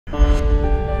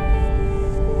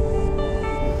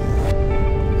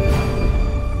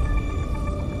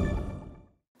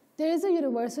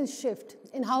universal shift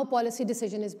in how policy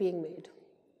decision is being made.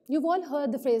 You've all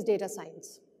heard the phrase data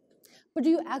science, but do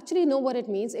you actually know what it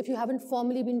means if you haven't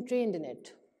formally been trained in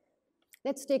it?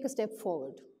 Let's take a step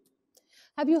forward.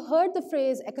 Have you heard the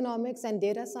phrase economics and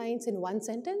data science in one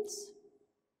sentence?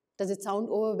 Does it sound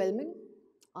overwhelming?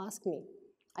 Ask me.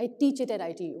 I teach it at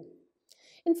ITU.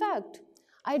 In fact,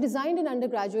 I designed an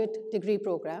undergraduate degree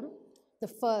program, the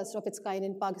first of its kind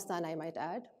in Pakistan, I might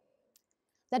add,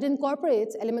 that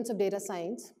incorporates elements of data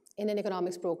science in an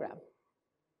economics program.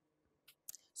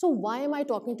 So why am I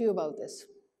talking to you about this?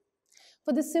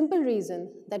 For the simple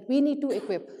reason that we need to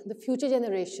equip the future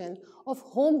generation of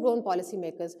homegrown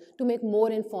policymakers to make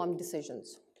more informed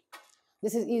decisions.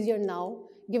 This is easier now,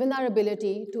 given our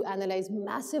ability to analyze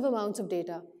massive amounts of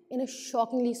data in a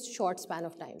shockingly short span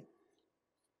of time.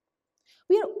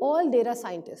 We are all data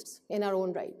scientists in our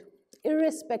own right,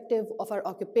 irrespective of our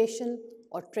occupation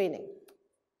or training.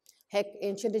 Heck,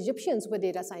 ancient Egyptians were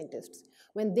data scientists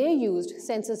when they used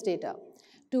census data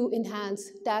to enhance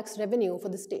tax revenue for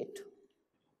the state.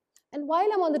 And while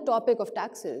I'm on the topic of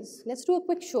taxes, let's do a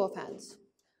quick show of hands.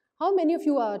 How many of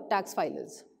you are tax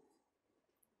filers?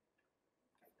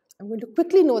 I'm going to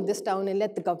quickly note this down and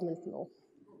let the government know,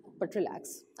 but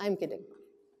relax, I'm kidding.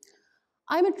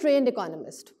 I'm a trained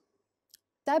economist.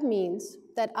 That means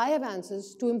that I have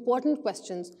answers to important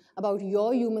questions about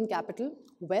your human capital,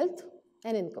 wealth,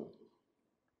 and income.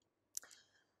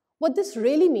 What this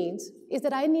really means is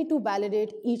that I need to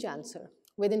validate each answer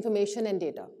with information and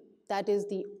data. That is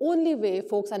the only way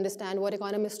folks understand what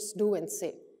economists do and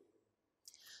say.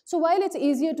 So while it's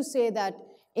easier to say that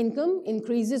income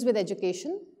increases with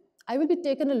education, I will be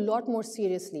taken a lot more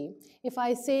seriously if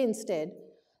I say instead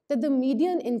that the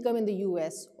median income in the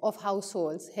US of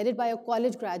households headed by a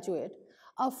college graduate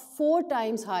are 4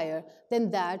 times higher than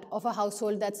that of a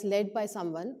household that's led by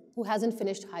someone who hasn't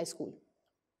finished high school.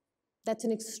 That's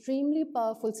an extremely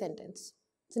powerful sentence.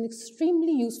 It's an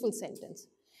extremely useful sentence.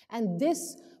 And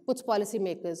this puts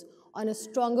policymakers on a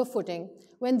stronger footing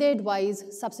when they advise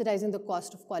subsidizing the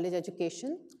cost of college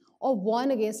education or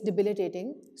warn against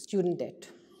debilitating student debt.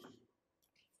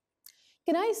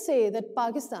 Can I say that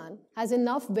Pakistan has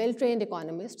enough well-trained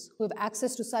economists who have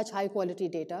access to such high-quality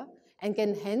data and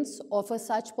can hence offer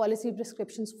such policy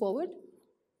prescriptions forward?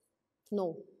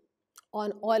 No.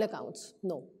 On all accounts,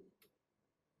 no.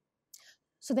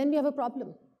 So then we have a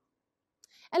problem.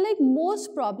 And like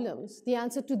most problems, the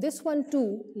answer to this one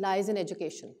too lies in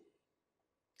education.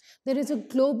 There is a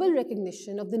global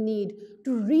recognition of the need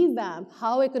to revamp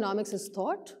how economics is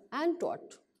thought and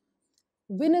taught.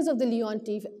 Winners of the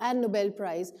Leontief and Nobel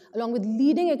Prize, along with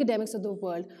leading academics of the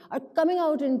world, are coming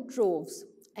out in troves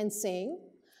and saying,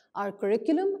 our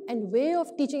curriculum and way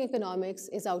of teaching economics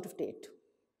is out of date.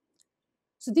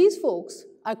 So these folks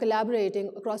are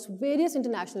collaborating across various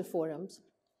international forums.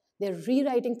 They're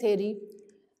rewriting theory,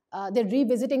 they're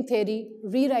revisiting theory,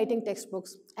 rewriting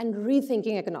textbooks, and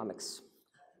rethinking economics.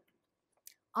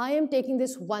 I am taking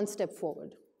this one step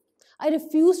forward. I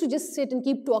refuse to just sit and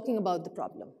keep talking about the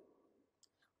problem.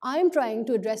 I am trying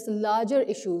to address the larger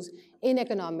issues in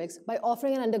economics by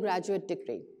offering an undergraduate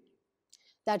degree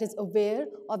that is aware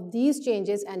of these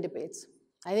changes and debates.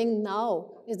 I think now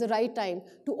is the right time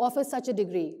to offer such a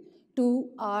degree to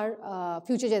our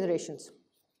future generations.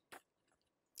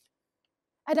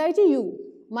 At ITU,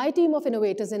 my team of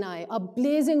innovators and I are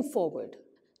blazing forward,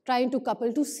 trying to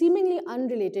couple 2 seemingly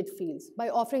unrelated fields by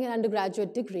offering an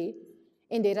undergraduate degree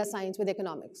in data science with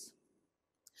economics.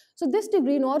 So this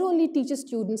degree not only teaches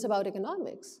students about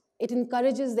economics, it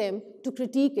encourages them to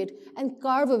critique it and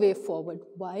carve a way forward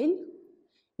while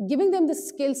giving them the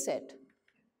skill set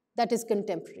that is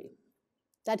contemporary,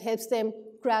 that helps them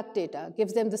crack data,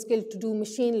 gives them the skill to do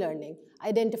machine learning,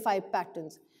 identify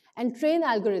patterns, and train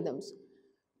algorithms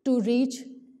to reach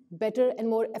better and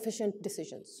more efficient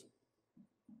decisions.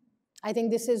 I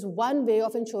think this is one way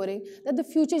of ensuring that the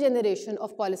future generation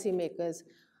of policymakers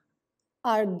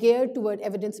are geared toward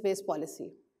evidence-based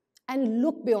policy and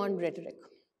look beyond rhetoric.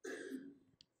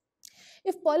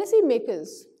 If policymakers,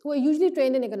 who are usually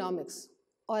trained in economics,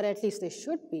 or at least they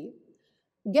should be,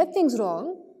 get things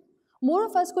wrong, more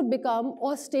of us could become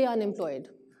or stay unemployed,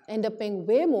 end up paying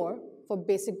way more for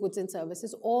basic goods and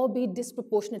services, or be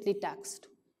disproportionately taxed.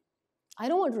 I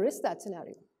don't want to risk that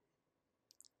scenario.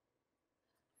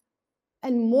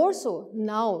 And more so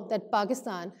now that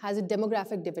Pakistan has a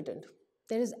demographic dividend.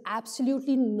 There is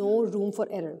absolutely no room for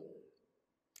error.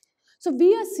 So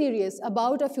we are serious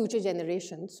about our future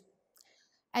generations,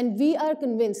 and we are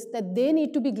convinced that they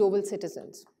need to be global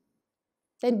citizens.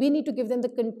 Then we need to give them the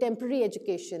contemporary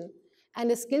education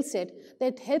and a skill set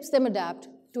that helps them adapt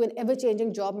to an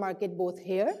ever-changing job market both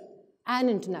here and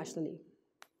internationally.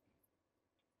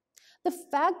 The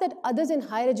fact that others in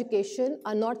higher education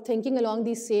are not thinking along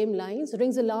these same lines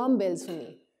rings alarm bells for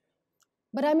me.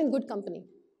 But I'm in good company,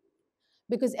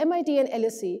 because MIT and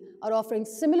LSE are offering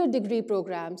similar degree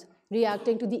programs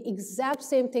reacting to the exact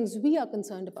same things we are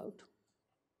concerned about.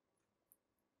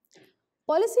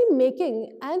 Policy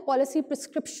making and policy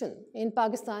prescription in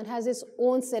Pakistan has its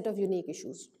own set of unique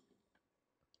issues.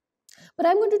 But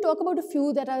I'm going to talk about a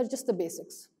few that are just the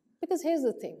basics. Because here's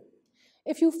the thing.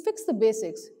 If you fix the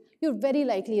basics, you're very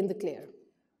likely in the clear.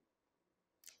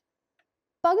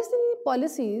 Pakistani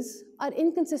policies are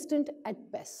inconsistent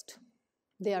at best.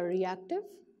 They are reactive,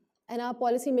 and our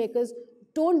policymakers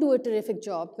don't do a terrific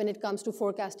job when it comes to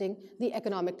forecasting the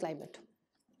economic climate.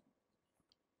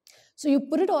 So you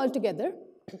put it all together,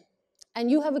 and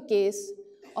you have a case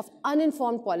of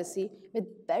uninformed policy with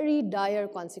very dire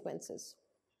consequences.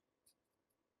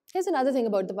 Here's another thing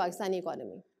about the Pakistani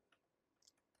economy.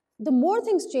 The more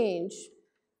things change,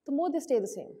 the more they stay the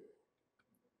same.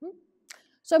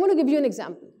 So I'm going to give you an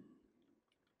example.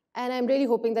 And I'm really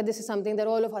hoping that this is something that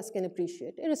all of us can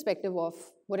appreciate, irrespective of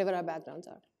whatever our backgrounds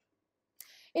are.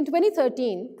 In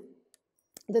 2013,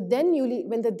 when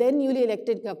the then newly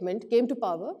elected government came to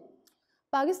power,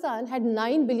 Pakistan had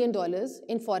 $9 billion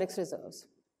in forex reserves.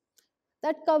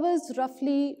 That covers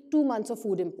roughly 2 months of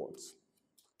food imports.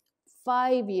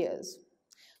 5 years.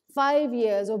 5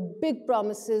 years of big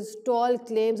promises, tall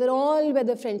claims, and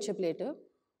all-weather friendship later,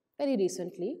 very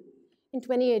recently, in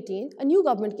 2018, a new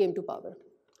government came to power.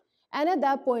 And at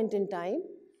that point in time,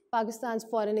 Pakistan's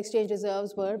foreign exchange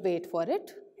reserves were, wait for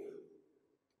it,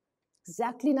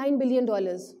 exactly $9 billion.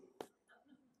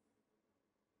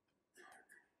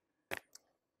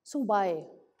 So why?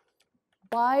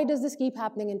 Why does this keep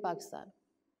happening in Pakistan?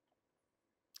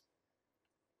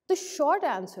 The short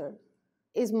answer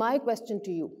is my question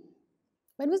to you.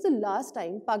 When was the last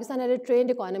time Pakistan had a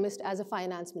trained economist as a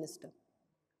finance minister?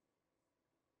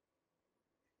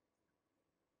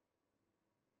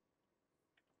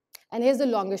 And here's the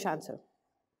longish answer.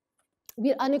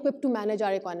 We are unequipped to manage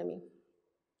our economy.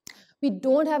 We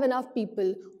don't have enough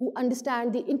people who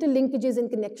understand the interlinkages and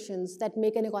connections that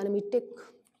make an economy tick.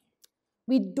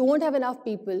 We don't have enough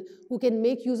people who can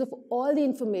make use of all the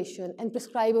information and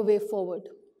prescribe a way forward.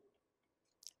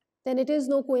 Then it is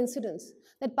no coincidence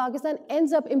that Pakistan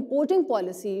ends up importing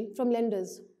policy from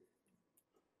lenders.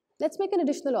 Let's make an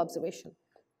additional observation.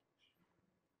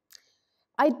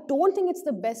 I don't think it's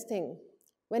the best thing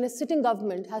when a sitting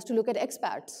government has to look at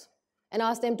expats and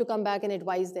ask them to come back and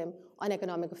advise them on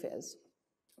economic affairs.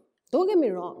 Don't get me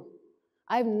wrong.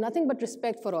 I have nothing but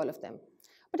respect for all of them.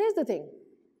 But here's the thing.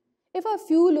 If a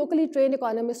few locally trained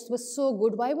economists were so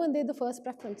good, why weren't they the first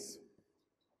preference?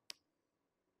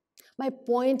 My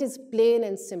point is plain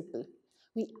and simple.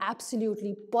 We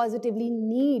absolutely, positively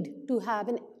need to have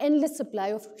an endless supply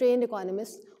of trained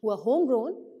economists who are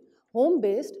homegrown,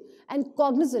 home-based, and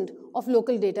cognizant of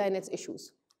local data and its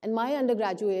issues. And my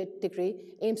undergraduate degree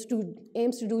aims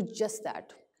to do just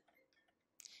that.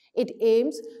 It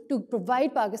aims to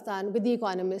provide Pakistan with the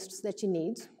economists that she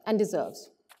needs and deserves.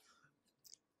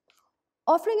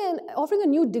 Offering a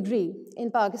new degree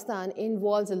in Pakistan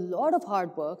involves a lot of hard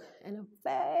work and a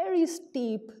very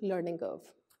steep learning curve.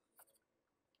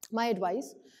 My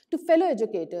advice to fellow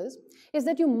educators is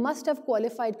that you must have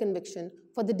qualified conviction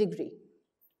for the degree.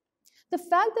 The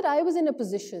fact that I was in a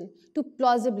position to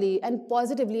plausibly and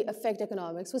positively affect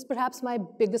economics was perhaps my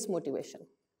biggest motivation.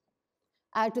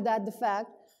 Add to that the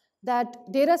fact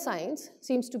that data science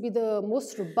seems to be the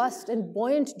most robust and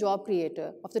buoyant job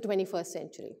creator of the 21st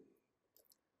century.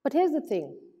 But here's the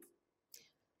thing.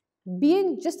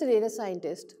 Being just a data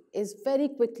scientist is very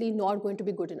quickly not going to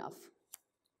be good enough.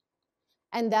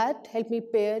 And that helped me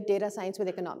pair data science with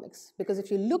economics. Because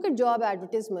if you look at job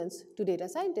advertisements to data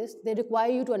scientists, they require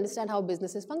you to understand how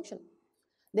businesses function.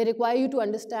 They require you to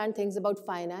understand things about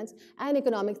finance and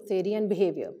economic theory and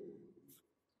behavior.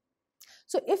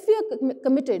 So if we are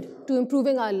committed to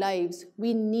improving our lives,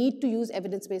 we need to use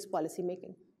evidence-based policy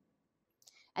making.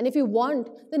 And if we want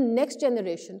the next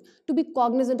generation to be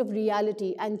cognizant of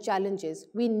reality and challenges,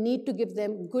 we need to give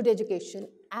them good education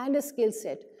and a skill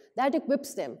set that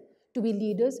equips them to be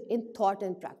leaders in thought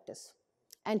and practice.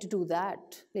 And to do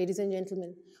that, ladies and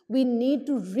gentlemen, we need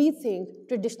to rethink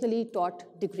traditionally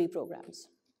taught degree programs.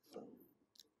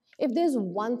 If there's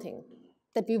one thing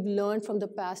that we've learned from the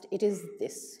past, it is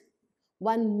this.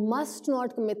 One must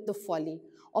not commit the folly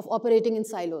of operating in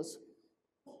silos.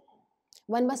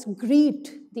 One must greet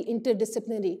the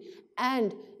interdisciplinary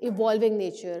and evolving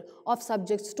nature of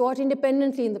subjects taught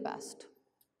independently in the past.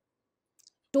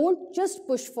 Don't just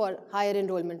push for higher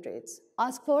enrollment rates.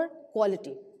 Ask for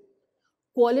quality.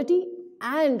 Quality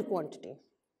and quantity.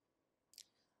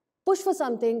 Push for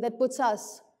something that puts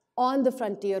us on the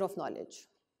frontier of knowledge.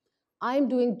 I'm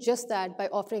doing just that by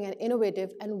offering an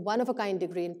innovative and one-of-a-kind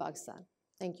degree in Pakistan.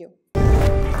 Thank you.